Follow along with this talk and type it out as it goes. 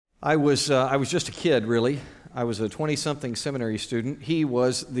I was just a kid, really. I was a 20-something seminary student. He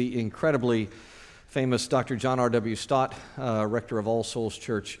was the incredibly famous Dr. John R.W. Stott, rector of All Souls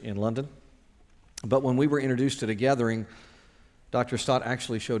Church in London. But when we were introduced at a gathering, Dr. Stott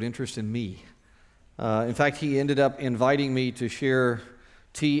actually showed interest in me. In fact, he ended up inviting me to share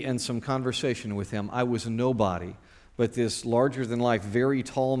tea and some conversation with him. I was a nobody, but this larger-than-life, very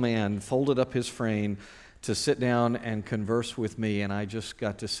tall man folded up his frame to sit down and converse with me, and I just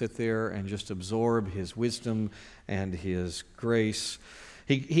got to sit there and just absorb his wisdom and his grace.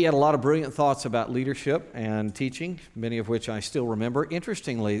 He had a lot of brilliant thoughts about leadership and teaching, many of which I still remember.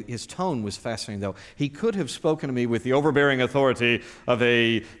 Interestingly, his tone was fascinating, though. He could have spoken to me with the overbearing authority of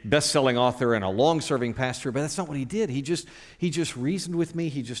a best-selling author and a long-serving pastor, but that's not what he did. He just reasoned with me.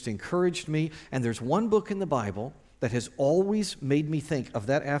 He just encouraged me. And there's one book in the Bible that has always made me think of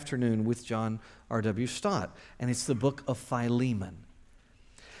that afternoon with John R.W. Stott, and it's the book of Philemon.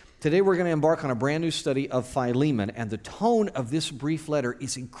 Today we're going to embark on a brand new study of Philemon, and the tone of this brief letter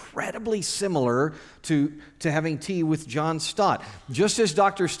is incredibly similar to having tea with John Stott. Just as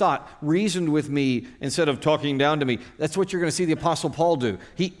Dr. Stott reasoned with me instead of talking down to me, that's what you're going to see the Apostle Paul do.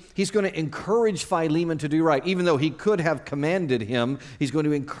 He's going to encourage Philemon to do right. Even though he could have commanded him, he's going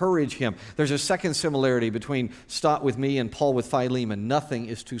to encourage him. There's a second similarity between Stott with me and Paul with Philemon. Nothing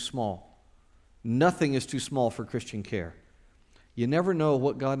is too small. Nothing is too small for Christian care. You never know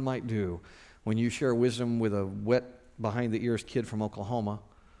what God might do when you share wisdom with a wet, behind-the-ears kid from Oklahoma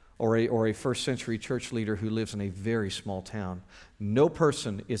or a first-century church leader who lives in a very small town. No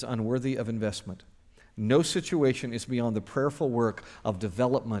person is unworthy of investment. No situation is beyond the prayerful work of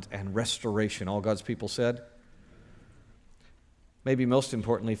development and restoration. All God's people said? Maybe most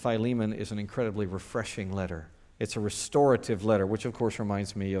importantly, Philemon is an incredibly refreshing letter. It's a restorative letter, which of course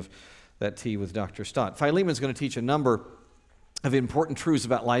reminds me of that tea with Dr. Stott. Philemon's going to teach a number of important truths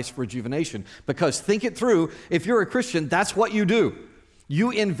about life's rejuvenation. Because think it through, if you're a Christian, that's what you do.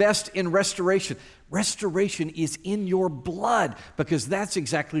 You invest in restoration. Restoration is in your blood because that's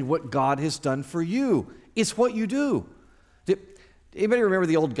exactly what God has done for you. It's what you do. Anybody remember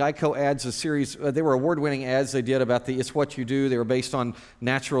the old Geico ads, a series? They were award-winning ads they did about the It's What You Do. They were based on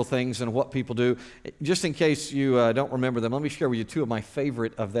natural things and what people do. Just in case you don't remember them, let me share with you two of my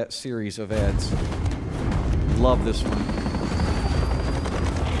favorite of that series of ads. Love this one.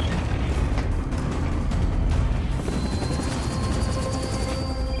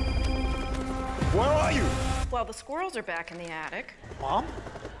 Where are you? Well, the squirrels are back in the attic. Mom?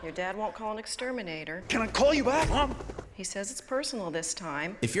 Your dad won't call an exterminator. Can I call you back, Mom? He says it's personal this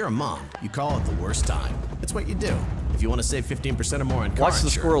time. If you're a mom, you call it the worst time. It's what you do. If you want to save 15% or more on car Watch the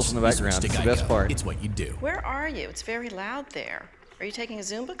insurance, squirrels in the you switch background. to It's the Geico. best part. It's what you do. Where are you? It's very loud there. Are you taking a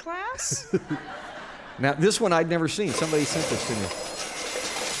Zumba class? Now, this one I'd never seen. Somebody sent this to me.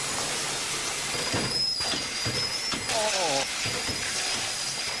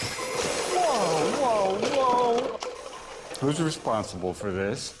 Whoa. Who's responsible for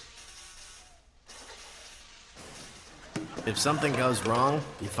this? If something goes wrong,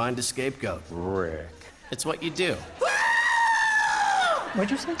 you find a scapegoat. Rick. It's what you do.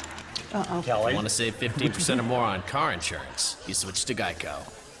 What'd you say? Kelly? Want to save 15% or more on car insurance? You switch to Geico.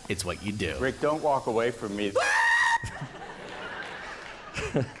 It's what you do. Rick, don't walk away from me.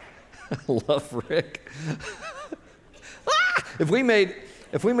 I love Rick. If we made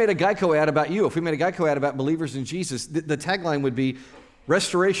a Geico ad about you, if we made a Geico ad about believers in Jesus, the tagline would be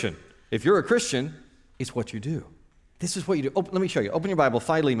restoration. If you're a Christian, it's what you do. This is what you do. Let me show you. Open your Bible,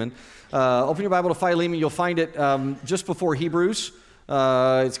 Philemon. Open your Bible to Philemon. You'll find it just before Hebrews.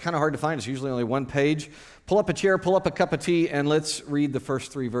 It's kind of hard to find. It's usually only one page. Pull up a chair, pull up a cup of tea, and let's read the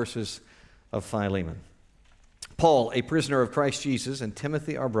first three verses of Philemon. Paul, a prisoner of Christ Jesus, and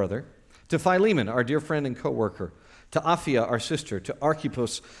Timothy, our brother, to Philemon, our dear friend and co-worker, to Apphia, our sister, to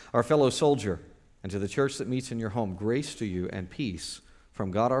Archippus, our fellow soldier, and to the church that meets in your home, grace to you and peace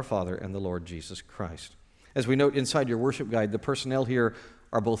from God our Father and the Lord Jesus Christ. As we note inside your worship guide, the personnel here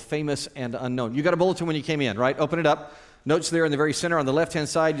are both famous and unknown. You got a bulletin when you came in, right? Open it up. Notes there in the very center on the left-hand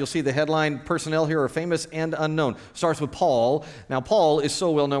side, you'll see the headline, personnel here are famous and unknown. Starts with Paul. Now, Paul is so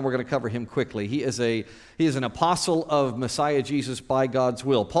well known, we're going to cover him quickly. He is an apostle of Messiah Jesus by God's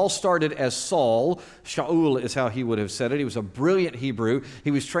will. Paul started as Saul. Shaul is how he would have said it. He was a brilliant Hebrew. He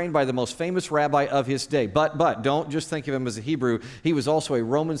was trained by the most famous rabbi of his day. But don't just think of him as a Hebrew. He was also a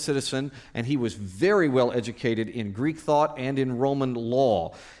Roman citizen, and he was very well educated in Greek thought and in Roman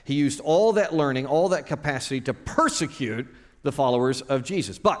law. He used all that learning, all that capacity to persecute the followers of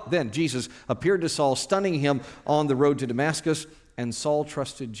Jesus. But then Jesus appeared to Saul, stunning him on the road to Damascus, and Saul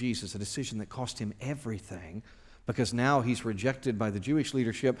trusted Jesus, a decision that cost him everything. because now he's rejected by the Jewish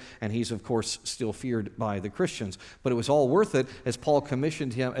leadership, and he's, of course, still feared by the Christians. But it was all worth it as God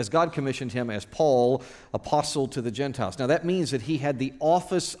commissioned him as Paul, apostle to the Gentiles. Now, that means that he had the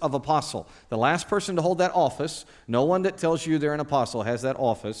office of apostle. The last person to hold that office, no one that tells you they're an apostle has that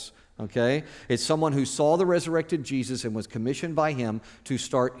office, okay? It's someone who saw the resurrected Jesus and was commissioned by him to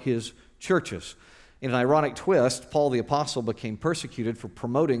start his churches. In an ironic twist, Paul the Apostle became persecuted for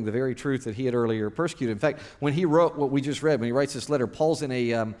promoting the very truth that he had earlier persecuted. In fact, when he wrote what we just read, when he writes this letter, Paul's in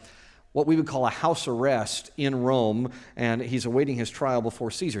a what we would call a house arrest in Rome, and he's awaiting his trial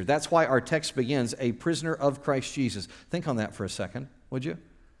before Caesar. That's why our text begins, a prisoner of Christ Jesus. Think on that for a second, would you?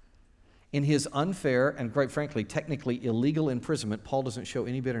 In his unfair and, quite frankly, technically illegal imprisonment, Paul doesn't show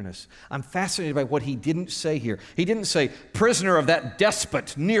any bitterness. I'm fascinated by what he didn't say here. He didn't say, prisoner of that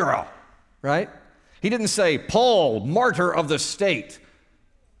despot, Nero, right? He didn't say, Paul, martyr of the state.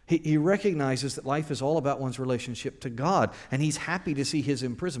 He recognizes that life is all about one's relationship to God, and he's happy to see his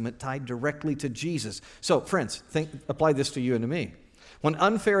imprisonment tied directly to Jesus. So, friends, apply this to you and to me. When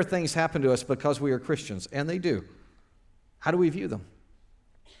unfair things happen to us because we are Christians, and they do, how do we view them?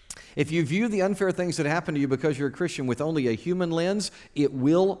 If you view the unfair things that happen to you because you're a Christian with only a human lens, it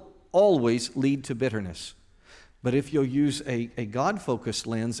will always lead to bitterness. But if you'll use a God-focused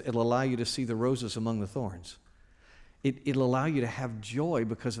lens, it'll allow you to see the roses among the thorns. It'll allow you to have joy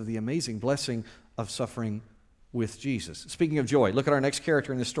because of the amazing blessing of suffering with Jesus. Speaking of joy, look at our next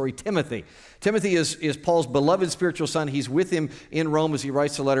character in this story, Timothy. Timothy is Paul's beloved spiritual son. He's with him in Rome as he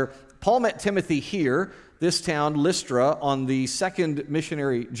writes the letter. Paul met Timothy here, this town, Lystra, on the second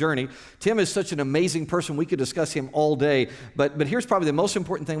missionary journey. Tim is such an amazing person. We could discuss him all day, but here's probably the most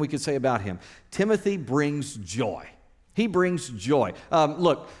important thing we could say about him. Timothy brings joy. He brings joy.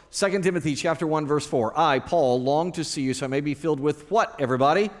 Look, 2 Timothy chapter 1, verse 4. I, Paul, long to see you so I may be filled with what,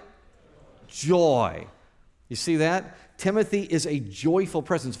 everybody? Joy. You see that? Timothy is a joyful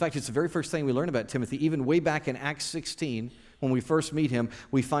presence. In fact, it's the very first thing we learn about Timothy, even way back in Acts 16. When we first meet him,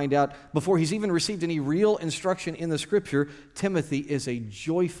 we find out before he's even received any real instruction in the Scripture, Timothy is a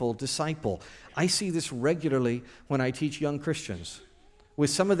joyful disciple. I see this regularly when I teach young Christians.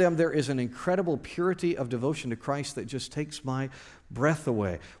 With some of them, there is an incredible purity of devotion to Christ that just takes my breath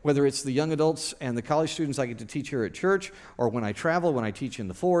away. Whether it's the young adults and the college students I get to teach here at church, or when I travel, when I teach in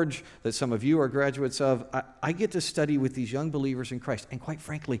the Forge, that some of you are graduates of, I get to study with these young believers in Christ. And quite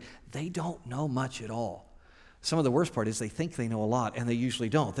frankly, they don't know much at all. Some of the worst part is they think they know a lot, and they usually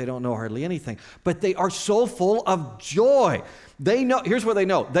don't. They don't know hardly anything. But they are so full of joy. They know, here's what they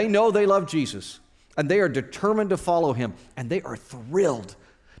know. They know they love Jesus, and they are determined to follow him, and they are thrilled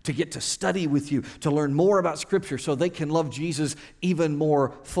to get to study with you, to learn more about Scripture so they can love Jesus even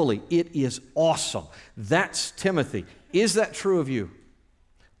more fully. It is awesome. That's Timothy. Is that true of you?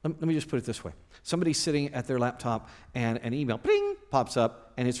 Let me just put it this way. Somebody's sitting at their laptop, and an email, ping, pops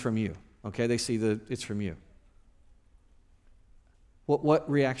up, and it's from you. Okay, they see it's from you. What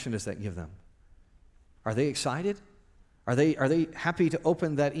reaction does that give them? Are they excited? Are they happy to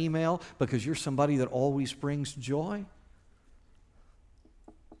open that email because you're somebody that always brings joy?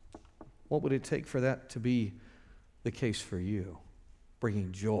 What would it take for that to be the case for you?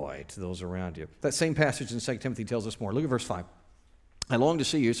 Bringing joy to those around you. That same passage in 2 Timothy tells us more. Look at verse 5. I long to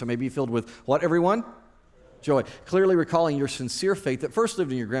see you, so I may be filled with what, everyone? Joy. Clearly recalling your sincere faith that first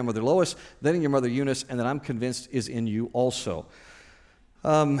lived in your grandmother Lois, then in your mother Eunice, and that I'm convinced is in you also.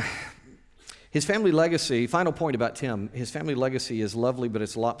 His family legacy, final point about Tim, his family legacy is lovely, but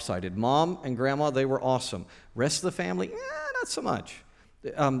it's lopsided. Mom and grandma, they were awesome. Rest of the family, not so much.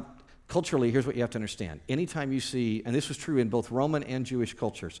 Culturally, here's what you have to understand. Anytime you see, and this was true in both Roman and Jewish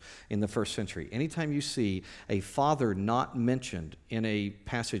cultures in the first century, anytime you see a father not mentioned in a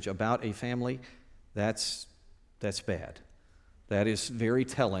passage about a family, that's bad. That is very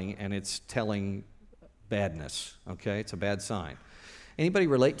telling, and it's telling badness, okay? It's a bad sign. Anybody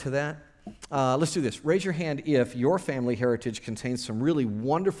relate to that? Let's do this. Raise your hand if your family heritage contains some really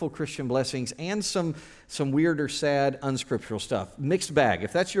wonderful Christian blessings and some weird or sad unscriptural stuff. Mixed bag.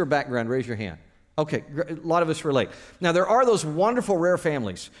 If that's your background, raise your hand. Okay, a lot of us relate. Now, there are those wonderful rare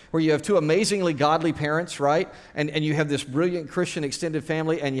families where you have two amazingly godly parents, right? And you have this brilliant Christian extended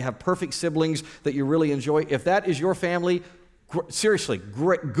family, and you have perfect siblings that you really enjoy. If that is your family, seriously,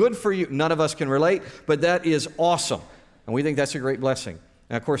 great, good for you. None of us can relate, but that is awesome. And we think that's a great blessing.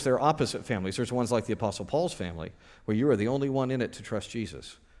 And of course, there are opposite families. There's ones like the Apostle Paul's family, where you are the only one in it to trust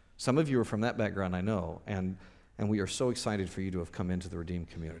Jesus. Some of you are from that background, I know, and we are so excited for you to have come into the redeemed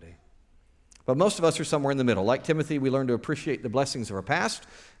community. But most of us are somewhere in the middle. Like Timothy, we learn to appreciate the blessings of our past,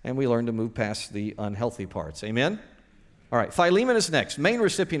 and we learn to move past the unhealthy parts. Amen? All right, Philemon is next, main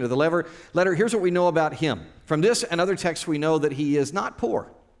recipient of the letter. Here's what we know about him. From this and other texts, we know that he is not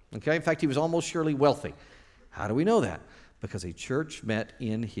poor. Okay, in fact, he was almost surely wealthy. How do we know that? Because a church met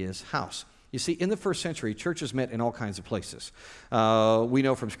in his house. You see, in the first century, churches met in all kinds of places. We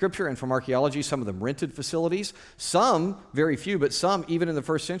know from Scripture and from archaeology, some of them rented facilities. Some, very few, but some, even in the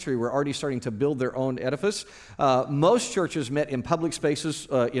first century, were already starting to build their own edifice. Most churches met in public spaces,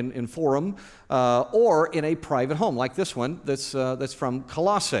 in forum, or in a private home, like this one that's from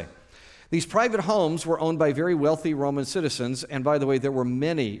Colossae. These private homes were owned by very wealthy Roman citizens, and by the way, there were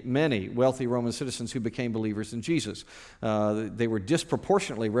many, many wealthy Roman citizens who became believers in Jesus. They were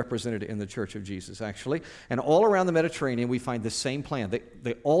disproportionately represented in the Church of Jesus, actually. And all around the Mediterranean, we find the same plan.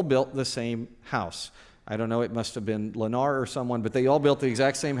 They all built the same house. I don't know, it must have been Lennar or someone, but they all built the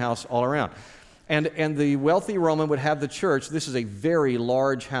exact same house all around. And the wealthy Roman would have the church. This is a very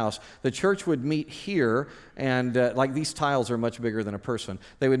large house. The church would meet here, and like these tiles are much bigger than a person.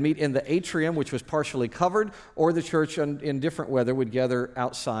 They would meet in the atrium, which was partially covered, or the church in different weather would gather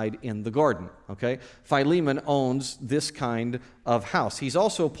outside in the garden. Okay? Philemon owns this kind of house. He's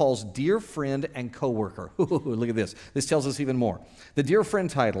also Paul's dear friend and co-worker. Look at this. This tells us even more. The dear friend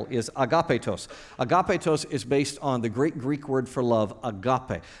title is agapetos. Agapetos is based on the great Greek word for love,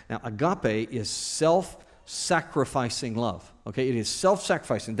 agape. Now, agape is self-sacrificing love. Okay, it is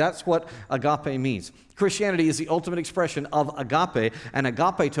self-sacrificing. That's what agape means. Christianity is the ultimate expression of agape, and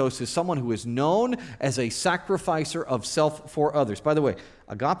agapetos is someone who is known as a sacrificer of self for others. By the way,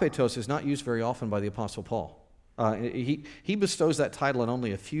 agapetos is not used very often by the Apostle Paul. He bestows that title on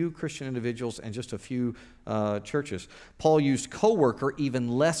only a few Christian individuals and just a few churches. Paul used co-worker even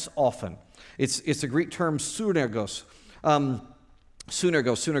less often. It's a Greek term synergos.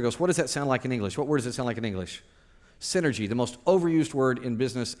 Synergos. What does that sound like in English? What word does it sound like in English? Synergy, the most overused word in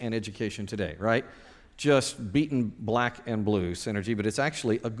business and education today, right? Just beaten black and blue, synergy, but it's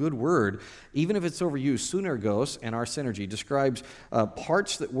actually a good word. Even if it's overused, synergos and our synergy describes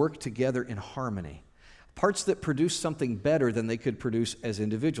parts that work together in harmony. Parts that produce something better than they could produce as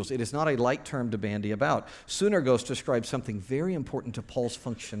individuals. It is not a light term to bandy about. Synergos describes something very important to Paul's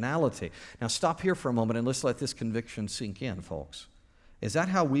functionality. Now stop here for a moment and let's let this conviction sink in, folks. Is that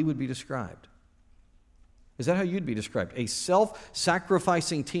how we would be described? Is that how you'd be described? A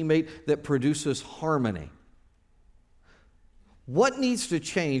self-sacrificing teammate that produces harmony. What needs to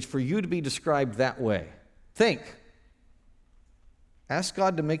change for you to be described that way? Think. Ask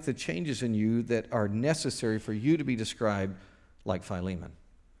God to make the changes in you that are necessary for you to be described like Philemon.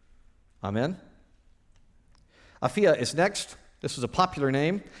 Amen? Apphia is next. This was a popular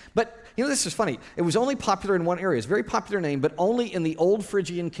name. But, you know, this is funny. It was only popular in one area. It's a very popular name, but only in the old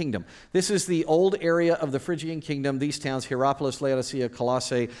Phrygian kingdom. This is the old area of the Phrygian kingdom, these towns, Hierapolis, Laodicea,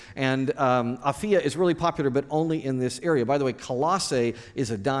 Colossae. And Apphia is really popular, but only in this area. By the way, Colossae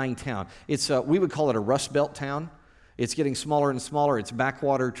is a dying town. We would call it a Rust Belt town. It's getting smaller and smaller. Its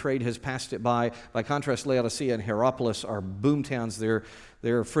backwater trade has passed it by. By contrast, Laodicea and Hierapolis are boom towns. They're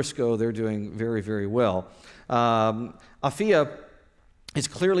Frisco. They're doing very, very well. Apphia is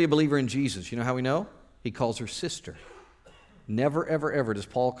clearly a believer in Jesus. You know how we know? He calls her sister. Never, ever, ever does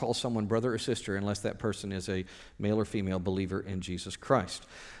Paul call someone brother or sister unless that person is a male or female believer in Jesus Christ.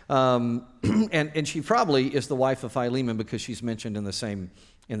 And she probably is the wife of Philemon because she's mentioned in the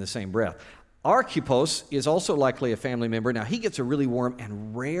same breath. Archippos is also likely a family member. Now, he gets a really warm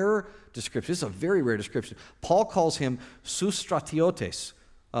and rare description. This is a very rare description. Paul calls him soustratiotes.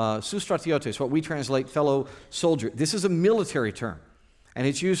 Soustratiotes, what we translate fellow soldier. This is a military term, and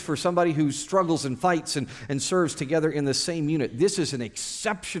it's used for somebody who struggles and fights and serves together in the same unit. This is an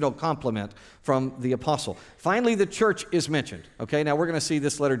exceptional compliment from the apostle. Finally, the church is mentioned. Okay, now we're going to see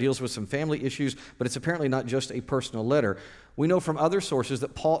this letter deals with some family issues, but it's apparently not just a personal letter. We know from other sources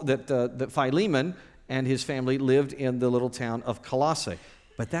that Philemon and his family lived in the little town of Colossae,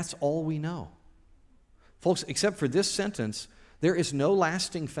 but that's all we know. Folks, except for this sentence, there is no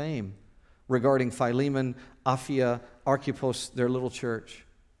lasting fame regarding Philemon, Apphia, Archippos, their little church.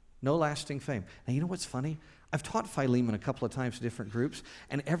 No lasting fame. Now, you know what's funny? I've taught Philemon a couple of times to different groups,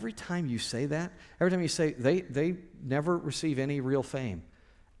 and every time you say that, every time you say they never receive any real fame,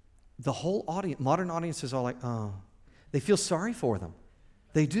 the whole audience, modern audience is all like, oh, they feel sorry for them.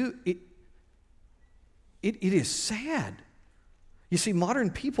 They do. It is sad. You see, modern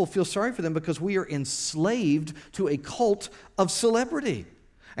people feel sorry for them because we are enslaved to a cult of celebrity.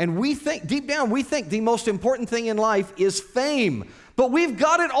 And we think, deep down, we think the most important thing in life is fame. But we've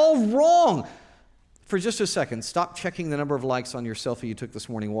got it all wrong. For just a second, stop checking the number of likes on your selfie you took this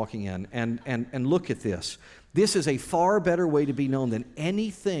morning walking in and look at this. This is a far better way to be known than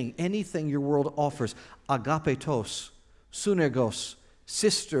anything your world offers. Agapetos, Sunergos,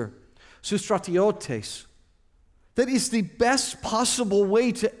 sister, sustratiotes. That is the best possible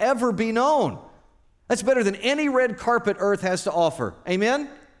way to ever be known. That's better than any red carpet earth has to offer. Amen?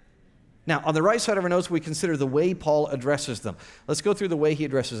 Now, on the right side of our notes, we consider the way Paul addresses them. Let's go through the way he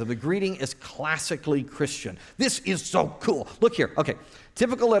addresses them. The greeting is classically Christian. This is so cool. Look here. Okay.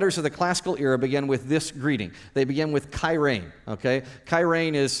 Typical letters of the classical era begin with this greeting. They begin with chairein. Okay?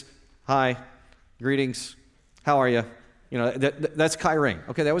 Chairein is, hi, greetings, how are you? You know, that's chairein.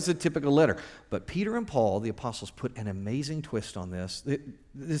 Okay, that was the typical letter. But Peter and Paul, the apostles, put an amazing twist on this.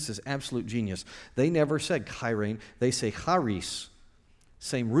 This is absolute genius. They never said chairein. They say charis.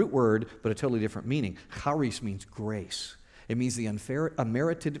 Same root word, but a totally different meaning. Charis means grace. It means the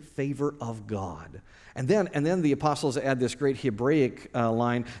unmerited favor of God. And then the apostles add this great Hebraic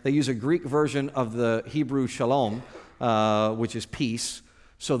line. They use a Greek version of the Hebrew shalom, which is peace.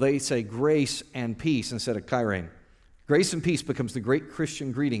 So they say grace and peace instead of chairein. Grace and peace becomes the great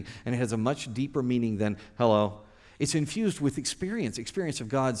Christian greeting, and it has a much deeper meaning than hello. It's infused with experience of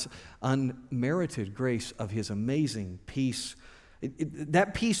God's unmerited grace, of his amazing peace.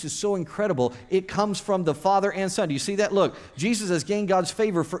 That peace is so incredible, it comes from the Father and Son. Do you see that? Look, Jesus has gained God's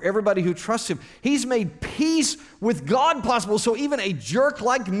favor for everybody who trusts him. He's made peace with God possible, so even a jerk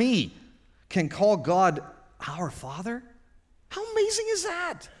like me can call God our Father. How amazing is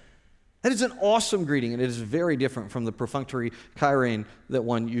that? That is an awesome greeting, and it is very different from the perfunctory chairein that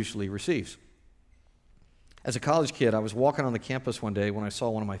one usually receives. As a college kid, I was walking on the campus one day when I saw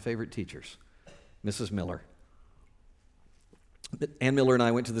one of my favorite teachers, Mrs. Miller. Ann Miller and I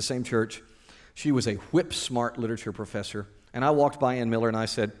went to the same church. She was a whip-smart literature professor, and I walked by Ann Miller and I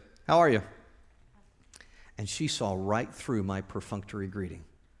said, "How are you?" And she saw right through my perfunctory greeting.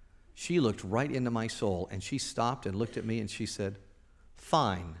 She looked right into my soul, and she stopped and looked at me and she said,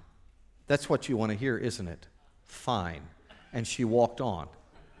 "Fine. That's what you want to hear, isn't it? Fine." And she walked on.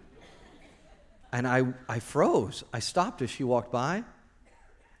 And I froze. I stopped as she walked by,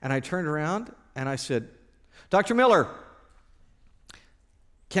 and I turned around and I said, "Dr. Miller,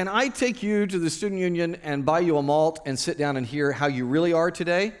 can I take you to the student union and buy you a malt and sit down and hear how you really are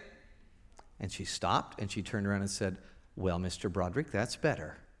today?" And she stopped and she turned around and said, "Well, Mr. Broderick, that's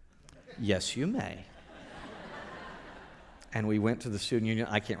better. Yes, you may." And we went to the student union.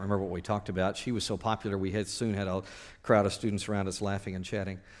 I can't remember what we talked about. She was so popular, we soon had a crowd of students around us laughing and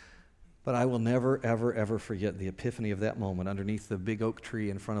chatting. But I will never, ever, ever forget the epiphany of that moment underneath the big oak tree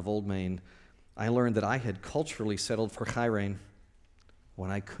in front of Old Main. I learned that I had culturally settled for chairein when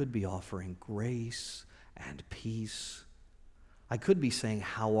I could be offering grace and peace. I could be saying,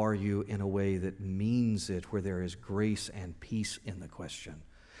 "How are you?" in a way that means it, where there is grace and peace in the question.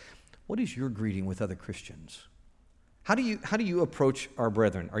 What is your greeting with other Christians? How do you approach our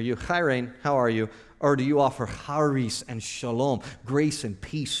brethren? Are you chairein, how are you? Or do you offer charis and shalom, grace and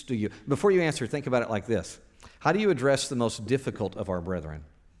peace to you? Before you answer, think about it like this. How do you address the most difficult of our brethren?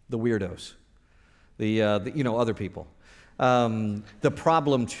 The weirdos, other people, the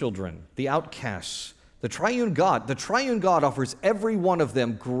problem children, the outcasts, the triune God. The triune God offers every one of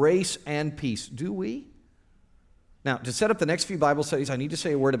them grace and peace. Do we? Now, to set up the next few Bible studies, I need to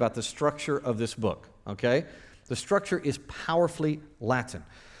say a word about the structure of this book, okay? The structure is powerfully Latin.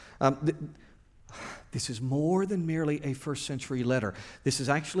 This is more than merely a first century letter. This is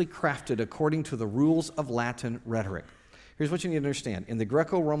actually crafted according to the rules of Latin rhetoric. Here's what you need to understand. In the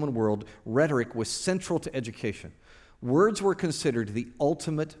Greco-Roman world, rhetoric was central to education. Words were considered the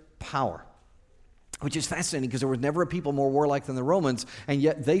ultimate power, which is fascinating because there was never a people more warlike than the Romans, and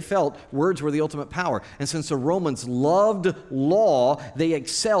yet they felt words were the ultimate power. And since the Romans loved law, they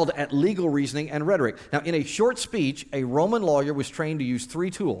excelled at legal reasoning and rhetoric. Now, in a short speech, a Roman lawyer was trained to use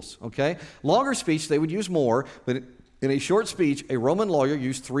 3 tools, okay? Longer speech, they would use more, but in a short speech, a Roman lawyer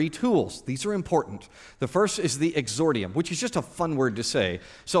used 3 tools. These are important. The first is the exordium, which is just a fun word to say.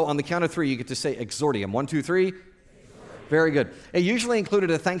 So on the count of 3, you get to say exordium. 1, 2, 3. Very good. It usually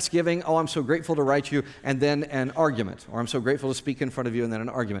included a thanksgiving, "Oh, I'm so grateful to write you," and then an argument, or "I'm so grateful to speak in front of you," and then an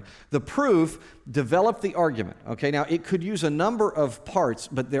argument. The proof developed the argument. Okay, now it could use a number of parts,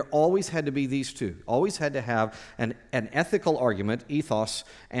 but there always had to be these 2. Always had to have an ethical argument, ethos,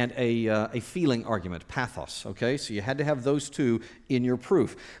 and a feeling argument, pathos. Okay, so you had to have those 2 in your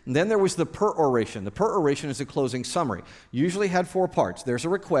proof. And then there was the peroration. The peroration is a closing summary. Usually had 4 parts. There's a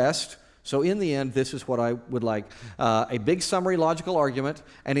request. So in the end, this is what I would like. A big summary logical argument,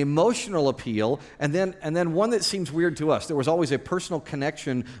 an emotional appeal, and then one that seems weird to us. There was always a personal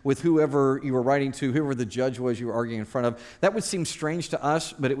connection with whoever you were writing to, whoever the judge was you were arguing in front of. That would seem strange to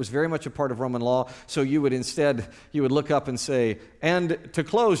us, but it was very much a part of Roman law. So you would look up and say, and to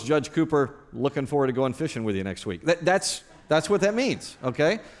close, Judge Cooper, looking forward to going fishing with you next week. That's what that means,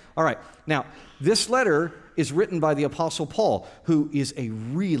 okay? All right. Now, this letter is written by the Apostle Paul, who is a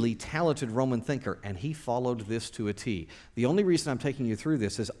really talented Roman thinker, and he followed this to a T. The only reason I'm taking you through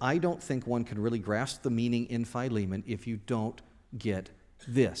this is I don't think one can really grasp the meaning in Philemon if you don't get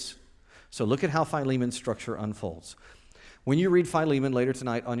this. So look at how Philemon's structure unfolds. When you read Philemon later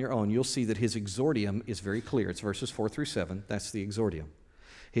tonight on your own, you'll see that his exordium is very clear. It's verses 4 through 7. That's the exordium.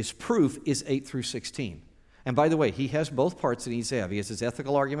 His proof is 8 through 16. And by the way, he has both parts that he needs to have. He has his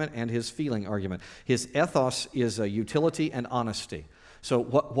ethical argument and his feeling argument. His ethos is utility and honesty. So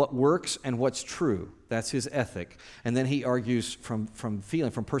what works and what's true, that's his ethic. And then he argues from feeling,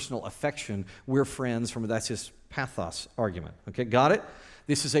 from personal affection. We're friends. That's his pathos argument. Okay, got it?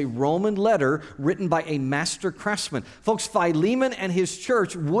 This is a Roman letter written by a master craftsman. Folks, Philemon and his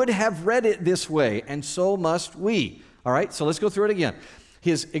church would have read it this way, and so must we. All right, so let's go through it again.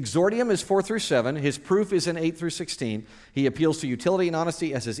 His exordium is 4 through 7. His proof is in 8 through 16. He appeals to utility and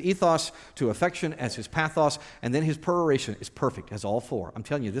honesty as his ethos, to affection as his pathos, and then his peroration is perfect as all four. I'm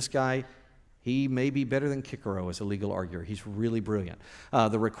telling you, this guy, he may be better than Cicero as a legal arguer. He's really brilliant.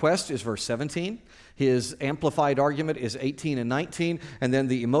 The request is verse 17. His amplified argument is 18 and 19. And then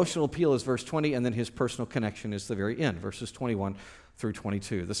the emotional appeal is verse 20. And then his personal connection is the very end, verses 21 through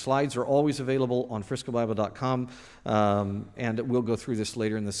 22. The slides are always available on friscobible.com, and we'll go through this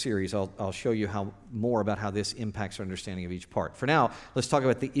later in the series. I'll show you more about how this impacts our understanding of each part. For now, let's talk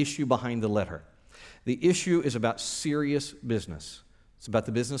about the issue behind the letter. The issue is about serious business. It's about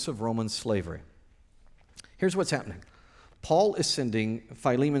the business of Roman slavery. Here's what's happening. Paul is sending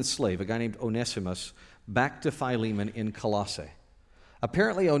Philemon's slave, a guy named Onesimus, back to Philemon in Colossae.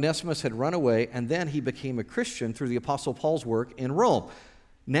 Apparently, Onesimus had run away, and then he became a Christian through the Apostle Paul's work in Rome.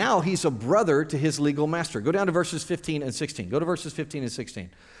 Now he's a brother to his legal master. Go down to verses 15 and 16. Go to verses 15 and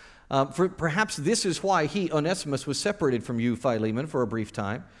 16. Perhaps this is why Onesimus, was separated from you, Philemon, for a brief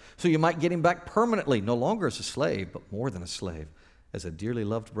time, so you might get him back permanently, no longer as a slave, but more than a slave, as a dearly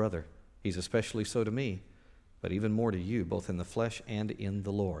loved brother. He's especially so to me, but even more to you, both in the flesh and in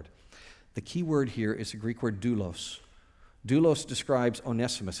the Lord. The key word here is the Greek word doulos. Doulos describes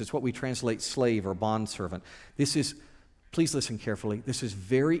Onesimus. It's what we translate slave or bondservant. Please listen carefully, this is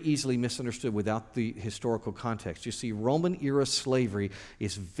very easily misunderstood without the historical context. You see, Roman-era slavery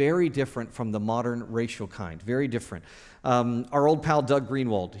is very different from the modern racial kind, very different. Our old pal Doug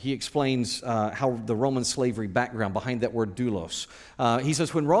Greenwald, he explains how the Roman slavery background behind that word doulos. He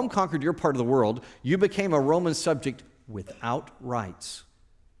says, when Rome conquered your part of the world, you became a Roman subject without rights.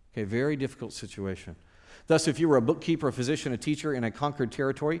 Okay, very difficult situation. Thus, if you were a bookkeeper, a physician, a teacher in a conquered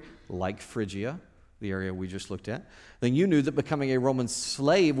territory, like Phrygia, the area we just looked at, then you knew that becoming a Roman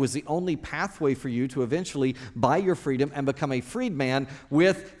slave was the only pathway for you to eventually buy your freedom and become a freedman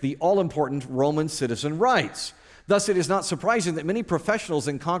with the all-important Roman citizen rights. Thus, it is not surprising that many professionals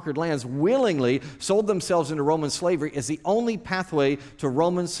in conquered lands willingly sold themselves into Roman slavery as the only pathway to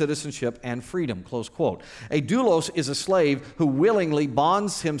Roman citizenship and freedom, close quote. A doulos is a slave who willingly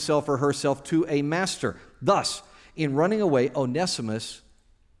bonds himself or herself to a master. Thus, in running away, Onesimus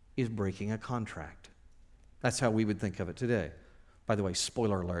is breaking a contract. That's how we would think of it today. By the way,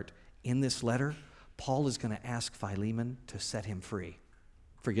 spoiler alert, in this letter, Paul is going to ask Philemon to set him free.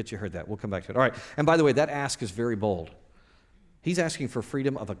 Forget you heard that. We'll come back to it. All right. And by the way, that ask is very bold. He's asking for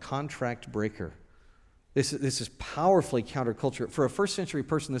freedom of a contract breaker. This is powerfully counterculture. For a first century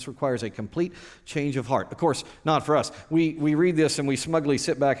person, this requires a complete change of heart. Of course, not for us. We read this and we smugly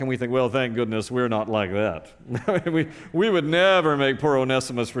sit back and we think, well, thank goodness we're not like that. we would never make poor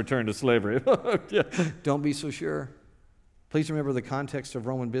Onesimus return to slavery. Yeah. Don't be so sure. Please remember the context of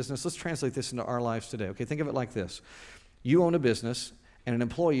Roman business. Let's translate this into our lives today. Okay, think of it like this. You own a business and an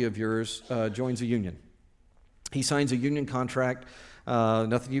employee of yours joins a union. He signs a union contract.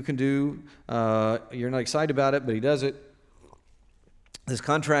 Nothing you can do. You're not excited about it, but he does it. This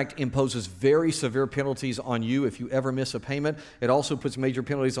contract imposes very severe penalties on you if you ever miss a payment. It also puts major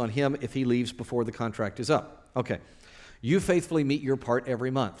penalties on him if he leaves before the contract is up. Okay. You faithfully meet your part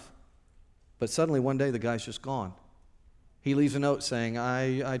every month. But suddenly one day the guy's just gone. He leaves a note saying,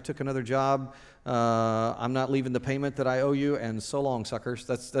 I took another job. I'm not leaving the payment that I owe you, and so long, suckers.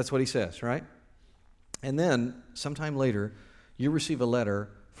 That's what he says, right? And then, sometime later, you receive a letter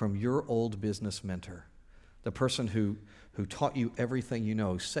from your old business mentor, the person who who taught you everything you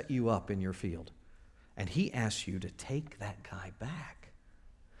know, set you up in your field, and he asks you to take that guy back.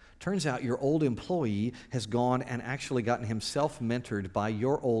 Turns out your old employee has gone and actually gotten himself mentored by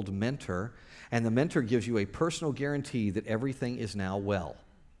your old mentor, and the mentor gives you a personal guarantee that everything is now well.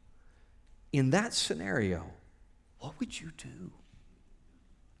 In that scenario, what would you do?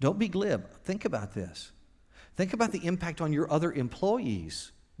 Don't be glib. Think about this. Think about the impact on your other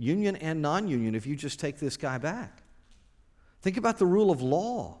employees, union and non-union, if you just take this guy back. Think about the rule of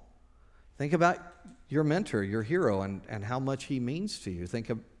law. Think about your mentor, your hero, and how much he means to you. Think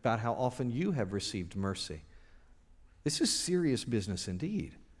about how often you have received mercy. This is serious business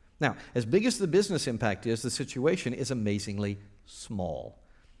indeed. Now, as big as the business impact is, the situation is amazingly small.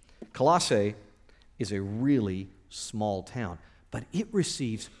 Colossae is a really small town, but it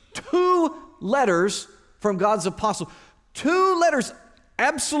receives 2 letters from God's apostle. 2 letters,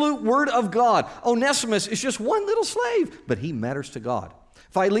 absolute word of God. Onesimus is just one little slave, but he matters to God.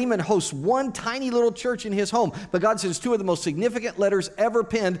 Philemon hosts one tiny little church in his home, but God sends 2 of the most significant letters ever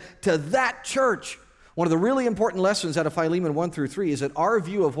penned to that church. One of the really important lessons out of Philemon 1 through 3 is that our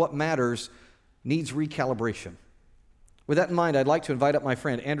view of what matters needs recalibration. With that in mind, I'd like to invite up my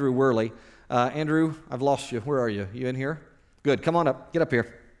friend, Andrew Worley. Andrew, I've lost you. Where are you? You in here? Good. Come on up. Get up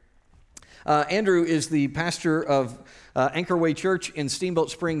here. Andrew is the pastor of Anchor Way Church in Steamboat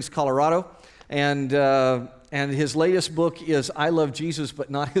Springs, Colorado. And his latest book is I Love Jesus, but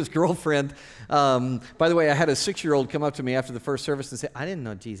Not His Girlfriend. By the way, I had a 6-year-old come up to me after the first service and say, I didn't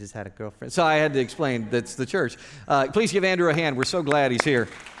know Jesus had a girlfriend. So I had to explain that's the church. Please give Andrew a hand. We're so glad he's here.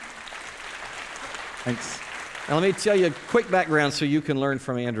 Thanks. Now, let me tell you a quick background so you can learn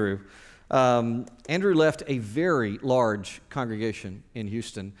from Andrew. Andrew left a very large congregation in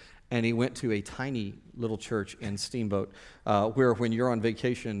Houston, and he went to a tiny little church in Steamboat, where when you're on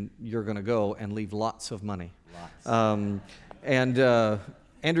vacation, you're going to go and leave lots of money. Andrew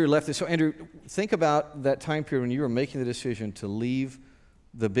left this. So, Andrew, think about that time period when you were making the decision to leave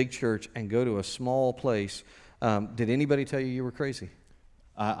the big church and go to a small place. Did anybody tell you were crazy?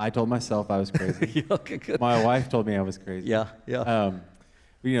 I told myself I was crazy. Okay, good. My wife told me I was crazy. Yeah.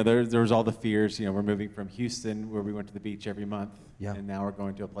 There was all the fears. We're moving from Houston, where we went to the beach every month, Yeah. and now we're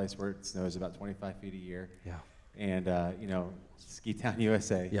going to a place where it snows about 25 feet a year. Yeah. And Ski Town,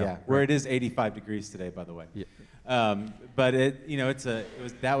 USA. Yeah, where right. it is 85 degrees today, by the way. Yeah. But and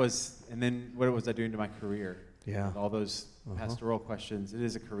then what was I doing to my career? Yeah. With all those pastoral questions. It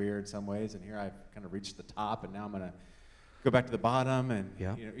is a career in some ways, and here I've kind of reached the top, and now I'm going to go back to the bottom, and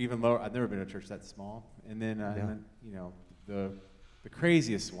Yeah. even lower. I've never been to a church that small. And then the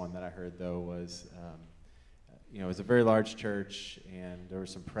craziest one that I heard though was, it was a very large church, and there was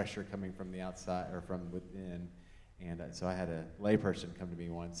some pressure coming from the outside or from within. And so I had a layperson come to me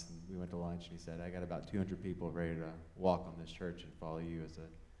once, and we went to lunch, and he said, I got about 200 people ready to walk on this church and follow you as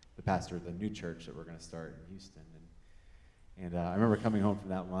the pastor of the new church that we're going to start in Houston. And I remember coming home from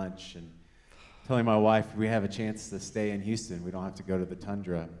that lunch and telling my wife, we have a chance to stay in Houston. We don't have to go to the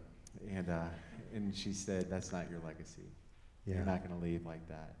tundra. And she said, that's not your legacy. Yeah. You're not going to leave like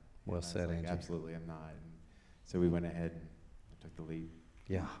that. Well And I was said, like, Angie. absolutely, I'm not. And so we went ahead and took the lead.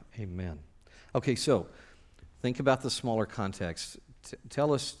 Yeah, amen. Okay, so think about the smaller context.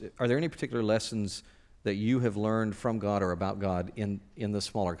 Tell us, are there any particular lessons that you have learned from God or about God in the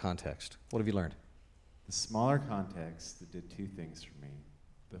smaller context? What have you learned? The smaller context did 2 things for me.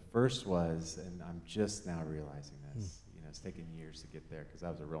 The first was, and I'm just now realizing this, it's taken years to get there because I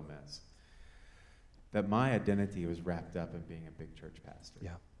was a real mess, that my identity was wrapped up in being a big church pastor.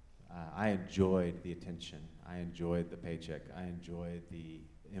 Yeah. I enjoyed the attention. I enjoyed the paycheck. I enjoyed the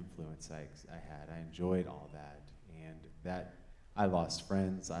influence I had. I enjoyed all that. And that, I lost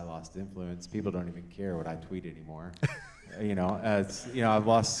friends. I lost influence. People don't even care what I tweet anymore. I've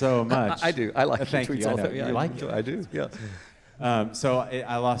lost so much. I do. I like Thank your tweets you. all the I know. time. Yeah, You like it? I do, yeah.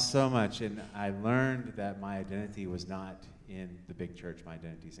 I lost so much, and I learned that my identity was not in the big church. My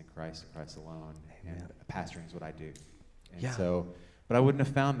identity is in Christ and Christ alone, and pastoring is what I do. And but I wouldn't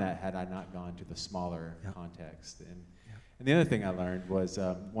have found that had I not gone to the smaller context. And the other thing I learned was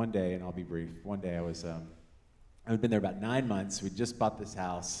one day, and I'll be brief, one day I had been there about 9 months. We just bought this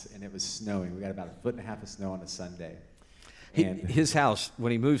house, and it was snowing. We got about 1.5 feet of snow on a Sunday. His house,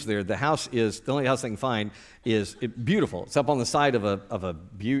 when he moves there, the only house they can find is beautiful. It's up on the side of a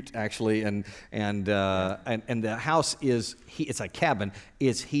butte, actually, and the house it's a cabin.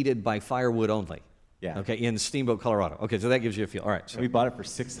 It's heated by firewood only. Yeah. Okay, in Steamboat, Colorado. Okay, so that gives you a feel. All right. So we bought it for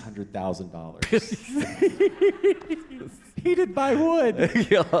 $600,000. Heated by wood.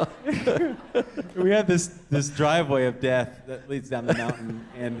 Yeah. We had this driveway of death that leads down the mountain,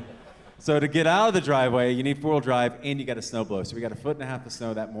 and So to get out of the driveway, you need four-wheel drive, and you got to snow blow. So we got 1.5 feet of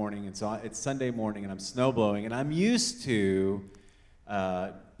snow that morning, and so it's Sunday morning, and I'm snow blowing, and I'm used to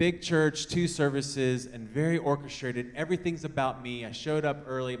big church, 2 services, and very orchestrated. Everything's about me. I showed up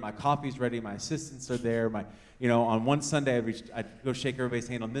early. My coffee's ready. My assistants are there. On one Sunday, I'd go shake everybody's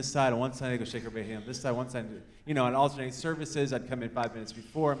hand on this side. On one Sunday, I'd go shake everybody's hand on this side. One Sunday, on alternate services, I'd come in 5 minutes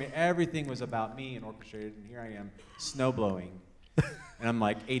before. I mean, everything was about me and orchestrated, and here I am, snow blowing. And I'm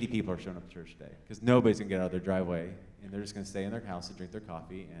like, 80 people are showing up to church today because nobody's going to get out of their driveway, and they're just going to stay in their house and drink their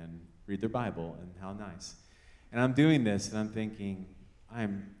coffee and read their Bible, and how nice. And I'm doing this, and I'm thinking,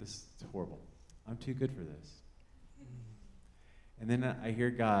 this is horrible. I'm too good for this. And then I hear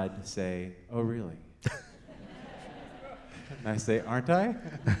God say, oh, really? And I say, aren't I?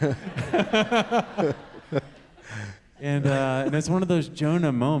 And it's one of those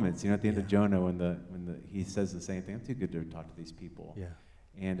Jonah moments, at the end of Jonah when he says the same thing. I'm too good to talk to these people. Yeah.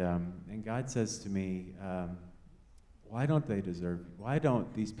 And God says to me, why don't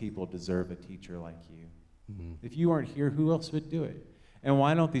these people deserve a teacher like you? Mm-hmm. If you weren't here, who else would do it? And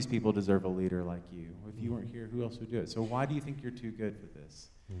why don't these people deserve a leader like you? If you weren't here, who else would do it? So why do you think you're too good for this?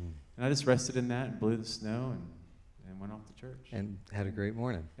 Mm-hmm. And I just rested in that and blew the snow and went off to church. And had a great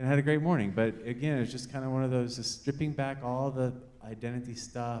morning. But again, it's just kind of one of those, just stripping back all the identity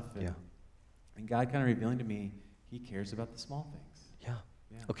stuff. And God kind of revealing to me, he cares about the small things. Yeah.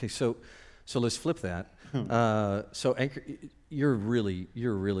 Okay, so let's flip that. So Anchor, you're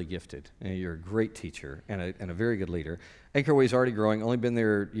really gifted, and you're a great teacher and a very good leader. Anchor Way is already growing. Only been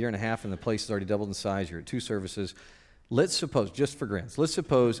there a year and a half, and the place has already doubled in size. You're at 2 services. Let's suppose, just for grants,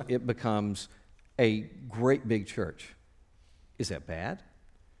 it becomes a great big church. Is that bad?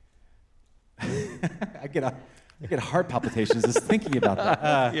 I get heart palpitations just thinking about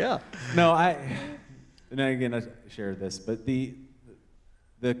that. Yeah. No, and again, I share this, but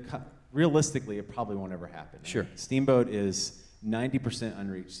realistically, it probably won't ever happen. Sure. Steamboat is 90%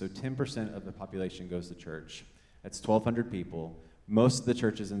 unreached, so 10% of the population goes to church. That's 1,200 people. Most of the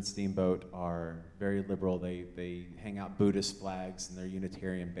churches in Steamboat are very liberal. They hang out Buddhist flags, and they're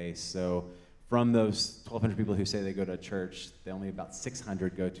Unitarian based. So from those 1,200 people who say they go to a church, only about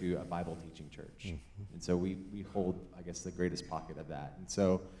 600 go to a Bible teaching church. Mm-hmm. And so we hold, I guess, the greatest pocket of that. And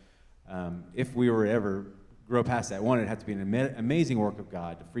so if we were ever grow past that, one, it'd have to be an amazing work of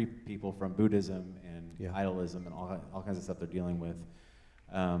God to free people from Buddhism and idolism and all kinds of stuff they're dealing with.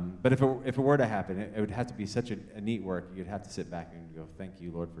 But if it were to happen, it would have to be such a neat work. You'd have to sit back and go, thank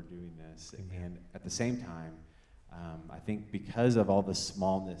you, Lord, for doing this. Amen. And at the same time, I think because of all the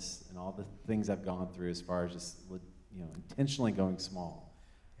smallness and all the things I've gone through as far as just intentionally going small,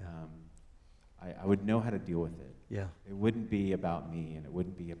 I would know how to deal with it. Yeah. It wouldn't be about me, and it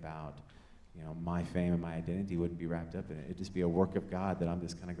wouldn't be about my fame and my identity wouldn't be wrapped up in it. It'd just be a work of God that I'm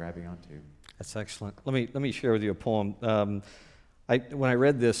just kind of grabbing onto. That's excellent. Let me share with you a poem. When I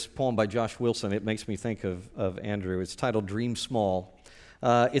read this poem by Josh Wilson, it makes me think of Andrew. It's titled Dream Small.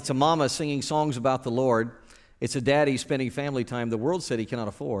 It's a mama singing songs about the Lord. It's a daddy spending family time the world said he cannot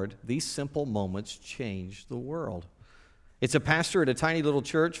afford. These simple moments change the world. It's a pastor at a tiny little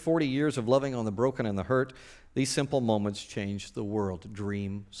church, 40 years of loving on the broken and the hurt. These simple moments change the world.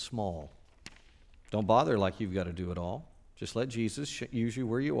 Dream small. Don't bother like you've got to do it all. Just let Jesus use you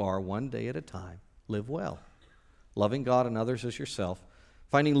where you are, one day at a time. Live well. Loving God and others as yourself.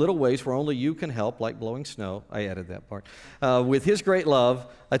 Finding little ways where only you can help, like blowing snow. I added that part. With his great love,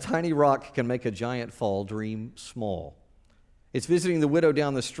 a tiny rock can make a giant fall. Dream small. It's visiting the widow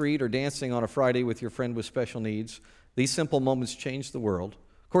down the street or dancing on a Friday with your friend with special needs. These simple moments change the world.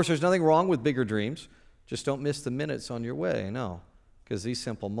 Of course, there's nothing wrong with bigger dreams. Just don't miss the minutes on your way, no, because these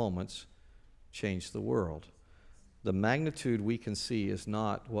simple moments change the world. The magnitude we can see is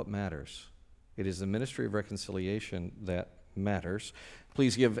not what matters. It is the ministry of reconciliation that matters.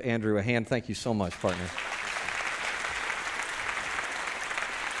 Please give Andrew a hand. Thank you so much, partner.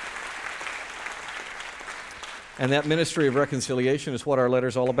 And that ministry of reconciliation is what our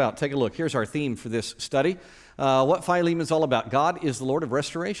letter's all about. Take a look. Here's our theme for this study. What Philemon is all about. God is the Lord of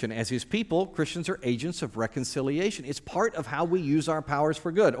restoration. As his people, Christians are agents of reconciliation. It's part of how we use our powers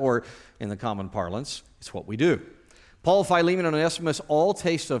for good, or in the common parlance, it's what we do. Paul, Philemon, and Onesimus all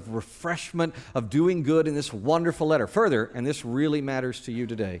taste of refreshment, of doing good in this wonderful letter. Further, and this really matters to you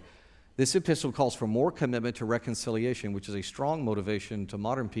today, this epistle calls for more commitment to reconciliation, which is a strong motivation to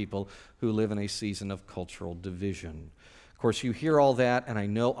modern people who live in a season of cultural division. Of course, you hear all that, and I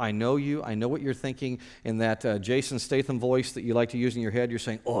know you. I know what you're thinking in that Jason Statham voice that you like to use in your head. You're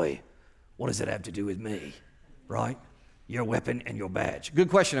saying, "Oi, what does it have to do with me?" Right? your weapon and your badge? Good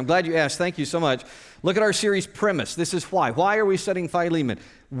question. I'm glad you asked. Thank you so much. Look at our series premise. This is why. Why are we studying Philemon?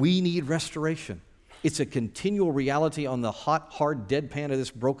 We need restoration. It's a continual reality on the hot, hard deadpan of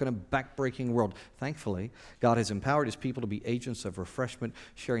this broken and backbreaking world. Thankfully, God has empowered His people to be agents of refreshment,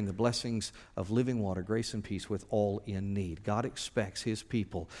 sharing the blessings of living water, grace and peace with all in need. God expects His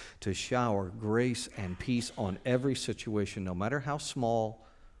people to shower grace and peace on every situation, no matter how small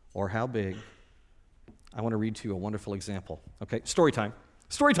or how big. I want to read to you a wonderful example. Okay, story time.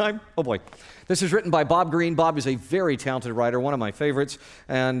 Story time. Oh boy. This is written by Bob Greene. Bob is a very talented writer, one of my favorites,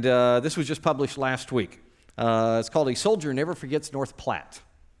 and this was just published last week. It's called A Soldier Never Forgets North Platte.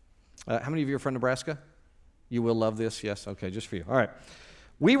 How many of you are from Nebraska? You will love this? Yes? Okay, just for you. All right.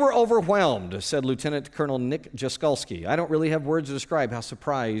 We were overwhelmed, said Lieutenant Colonel Nick Jaskolski. I don't really have words to describe how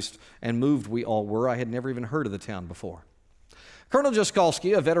surprised and moved we all were. I had never even heard of the town before. Colonel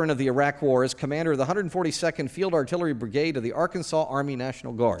Jaskolski, a veteran of the Iraq War, is commander of the 142nd Field Artillery Brigade of the Arkansas Army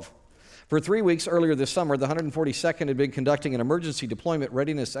National Guard. For 3 weeks earlier this summer, the 142nd had been conducting an emergency deployment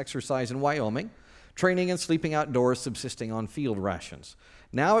readiness exercise in Wyoming, training and sleeping outdoors, subsisting on field rations.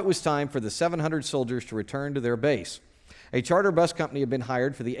 Now it was time for the 700 soldiers to return to their base. A charter bus company had been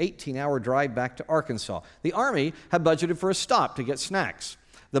hired for the 18-hour drive back to Arkansas. The Army had budgeted for a stop to get snacks.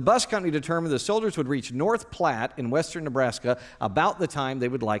 The bus company determined the soldiers would reach North Platte in western Nebraska about the time they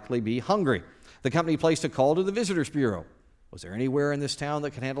would likely be hungry. The company placed a call to the Visitors Bureau. Was there anywhere in this town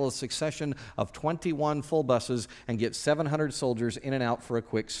that could handle a succession of 21 full buses and get 700 soldiers in and out for a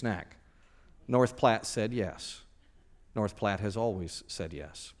quick snack? North Platte said yes. North Platte has always said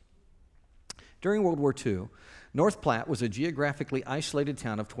yes. During World War II, North Platte was a geographically isolated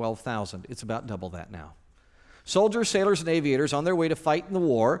town of 12,000. It's about double that now. Soldiers, sailors, and aviators on their way to fight in the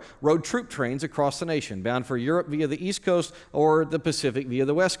war rode troop trains across the nation, bound for Europe via the East Coast or the Pacific via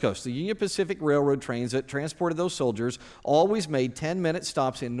the West Coast. The Union Pacific Railroad trains that transported those soldiers always made 10-minute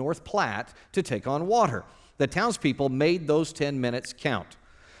stops in North Platte to take on water. The townspeople made those 10 minutes count.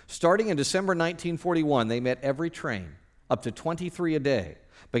 Starting in December 1941, they met every train, up to 23 a day,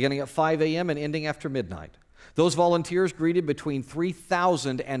 beginning at 5 a.m. and ending after midnight. Those volunteers greeted between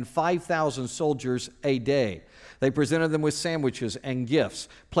 3,000 and 5,000 soldiers a day. They presented them with sandwiches and gifts,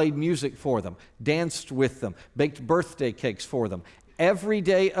 played music for them, danced with them, baked birthday cakes for them. Every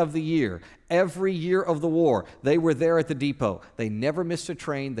day of the year, every year of the war, they were there at the depot. They never missed a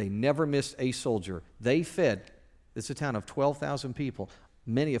train. They never missed a soldier. They fed, this is a town of 12,000 people,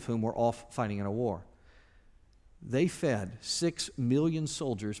 many of whom were off fighting in a war. They fed 6 million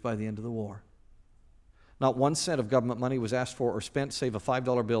soldiers by the end of the war. Not 1 cent of government money was asked for or spent, save a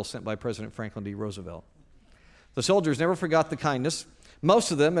 $5 bill sent by President Franklin D. Roosevelt. The soldiers never forgot the kindness. Most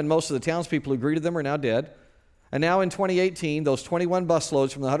of them and most of the townspeople who greeted them are now dead. And now in 2018, those 21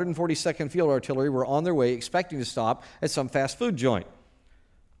 busloads from the 142nd Field Artillery were on their way, expecting to stop at some fast food joint.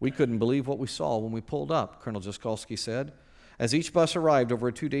 We couldn't believe what we saw when we pulled up, Colonel Jaskolski said. As each bus arrived over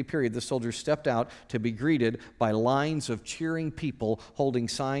a 2-day period, the soldiers stepped out to be greeted by lines of cheering people holding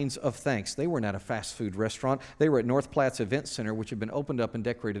signs of thanks. They weren't at a fast food restaurant. They were at North Platte's event center, which had been opened up and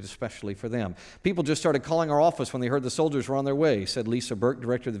decorated especially for them. People just started calling our office when they heard the soldiers were on their way, said Lisa Burke,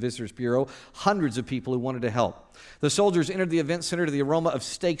 director of the Visitors Bureau. Hundreds of people who wanted to help. The soldiers entered the event center to the aroma of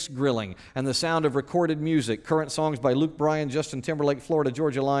steaks grilling and the sound of recorded music, current songs by Luke Bryan, Justin Timberlake, Florida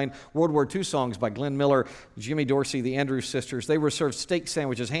Georgia Line, World War II songs by Glenn Miller, Jimmy Dorsey, the Andrews Sisters. They were served steak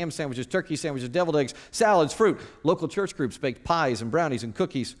sandwiches, ham sandwiches, turkey sandwiches, deviled eggs, salads, fruit. Local church groups baked pies and brownies and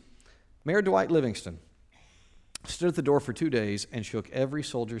cookies. Mayor Dwight Livingston stood at the door for 2 days and shook every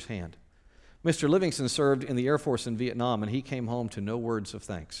soldier's hand. Mr. Livingston served in the Air Force in Vietnam, and he came home to no words of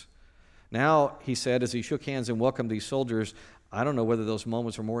thanks. Now, he said, as he shook hands and welcomed these soldiers, I don't know whether those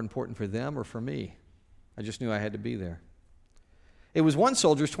moments were more important for them or for me. I just knew I had to be there. It was one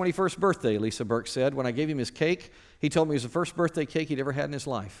soldier's 21st birthday, Lisa Burke said. When I gave him his cake, he told me it was the first birthday cake he'd ever had in his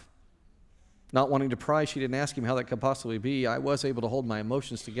life. Not wanting to pry, she didn't ask him how that could possibly be. I was able to hold my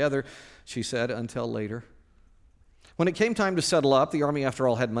emotions together, she said, until later. When it came time to settle up, the Army, after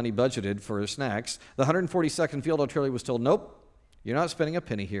all, had money budgeted for snacks. The 142nd Field Artillery was told, nope, you're not spending a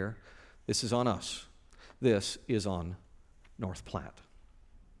penny here. This is on us. This is on North Platte.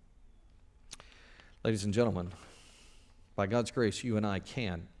 Ladies and gentlemen, by God's grace, you and I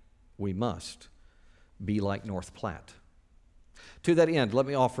we must be like North Platte. To that end, let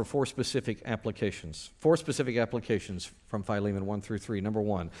me offer 4 specific applications. 4 specific applications from Philemon 1 through 3. Number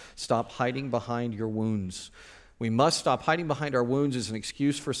 1, stop hiding behind your wounds. We must stop hiding behind our wounds as an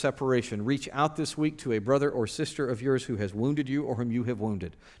excuse for separation. Reach out this week to a brother or sister of yours who has wounded you or whom you have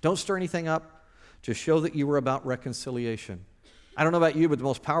wounded. Don't stir anything up. Just show that you were about reconciliation. I don't know about you, but the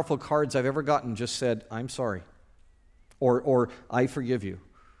most powerful cards I've ever gotten just said, I'm sorry. or I forgive you,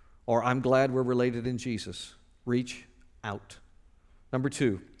 or I'm glad we're related in Jesus. Reach out. Number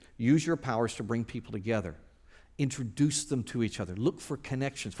 2, use your powers to bring people together. Introduce them to each other. Look for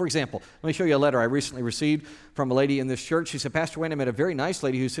connections. For example, let me show you a letter I recently received from a lady in this church. She said, Pastor Wayne, I met a very nice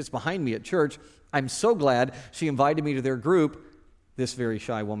lady who sits behind me at church. I'm so glad she invited me to their group. This very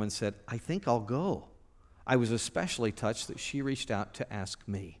shy woman said, I think I'll go. I was especially touched that she reached out to ask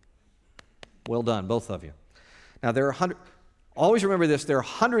me. Well done, both of you. Now, always remember this, there are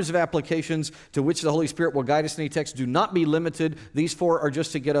hundreds of applications to which the Holy Spirit will guide us in any text. Do not be limited. These 4 are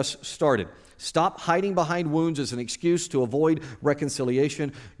just to get us started. Stop hiding behind wounds as an excuse to avoid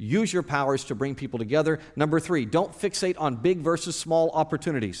reconciliation. Use your powers to bring people together. Number 3, don't fixate on big versus small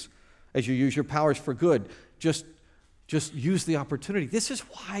opportunities as you use your powers for good. Just use the opportunity. This is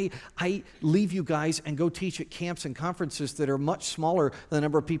why I leave you guys and go teach at camps and conferences that are much smaller than the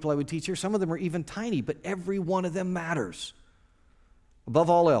number of people I would teach here. Some of them are even tiny, but every one of them matters. Above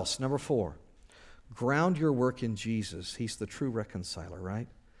all else, number 4, ground your work in Jesus. He's the true reconciler, right?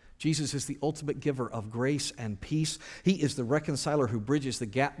 Jesus is the ultimate giver of grace and peace. He is the reconciler who bridges the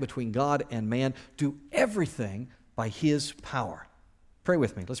gap between God and man. Do everything by His power. Pray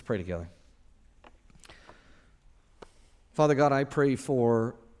with me. Let's pray together. Father God, I pray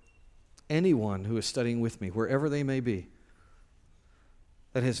for anyone who is studying with me, wherever they may be,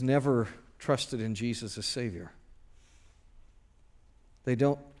 that has never trusted in Jesus as Savior. They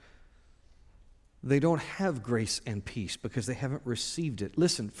don't have grace and peace because they haven't received it.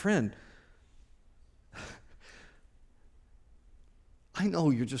 Listen, friend, I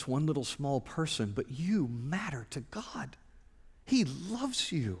know you're just one little small person, but you matter to God. He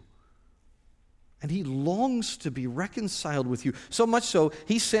loves you. And He longs to be reconciled with you. So much so,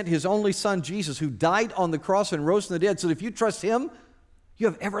 He sent His only Son, Jesus, who died on the cross and rose from the dead, so that if you trust Him, you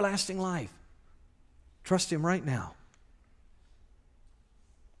have everlasting life. Trust Him right now.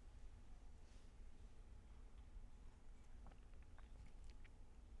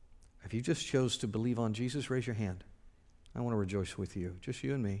 If you just chose to believe on Jesus, raise your hand. I want to rejoice with you. Just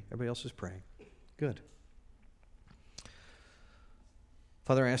you and me. Everybody else is praying. Good.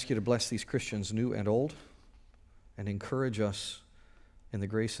 Father, I ask you to bless these Christians, new and old, and encourage us in the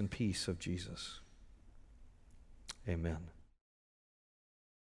grace and peace of Jesus. Amen.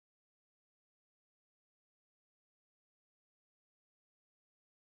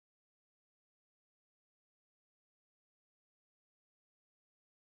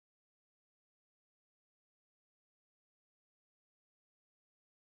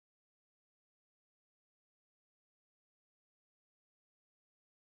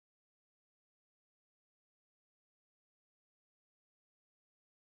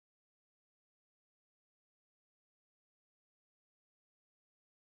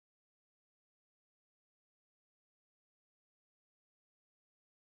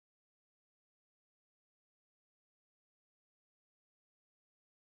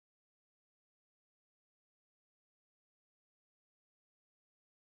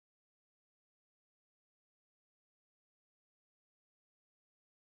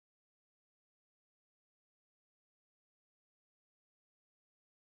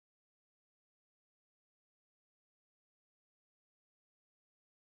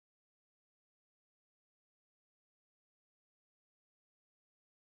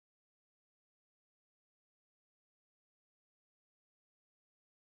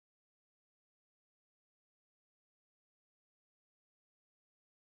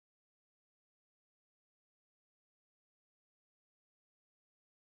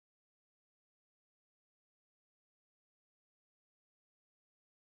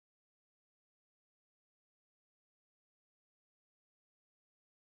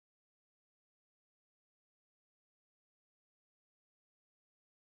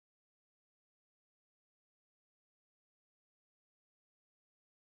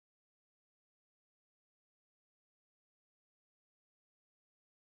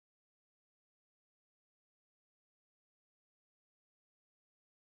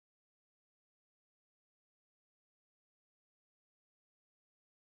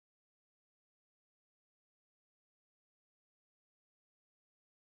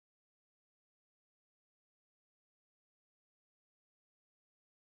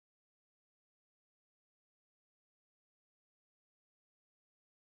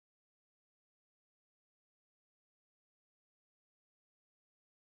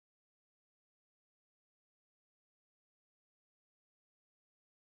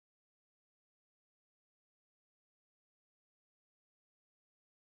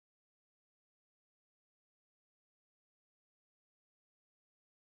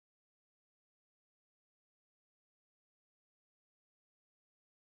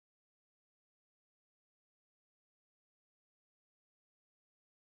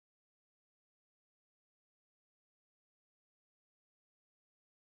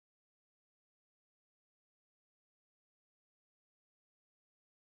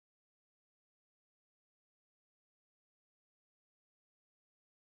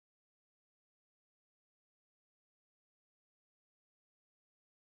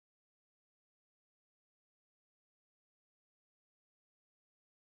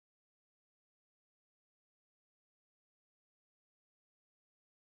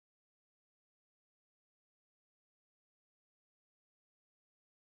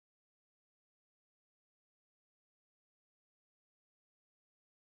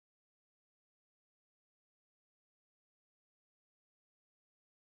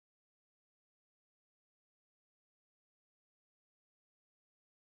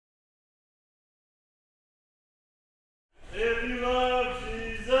 Viva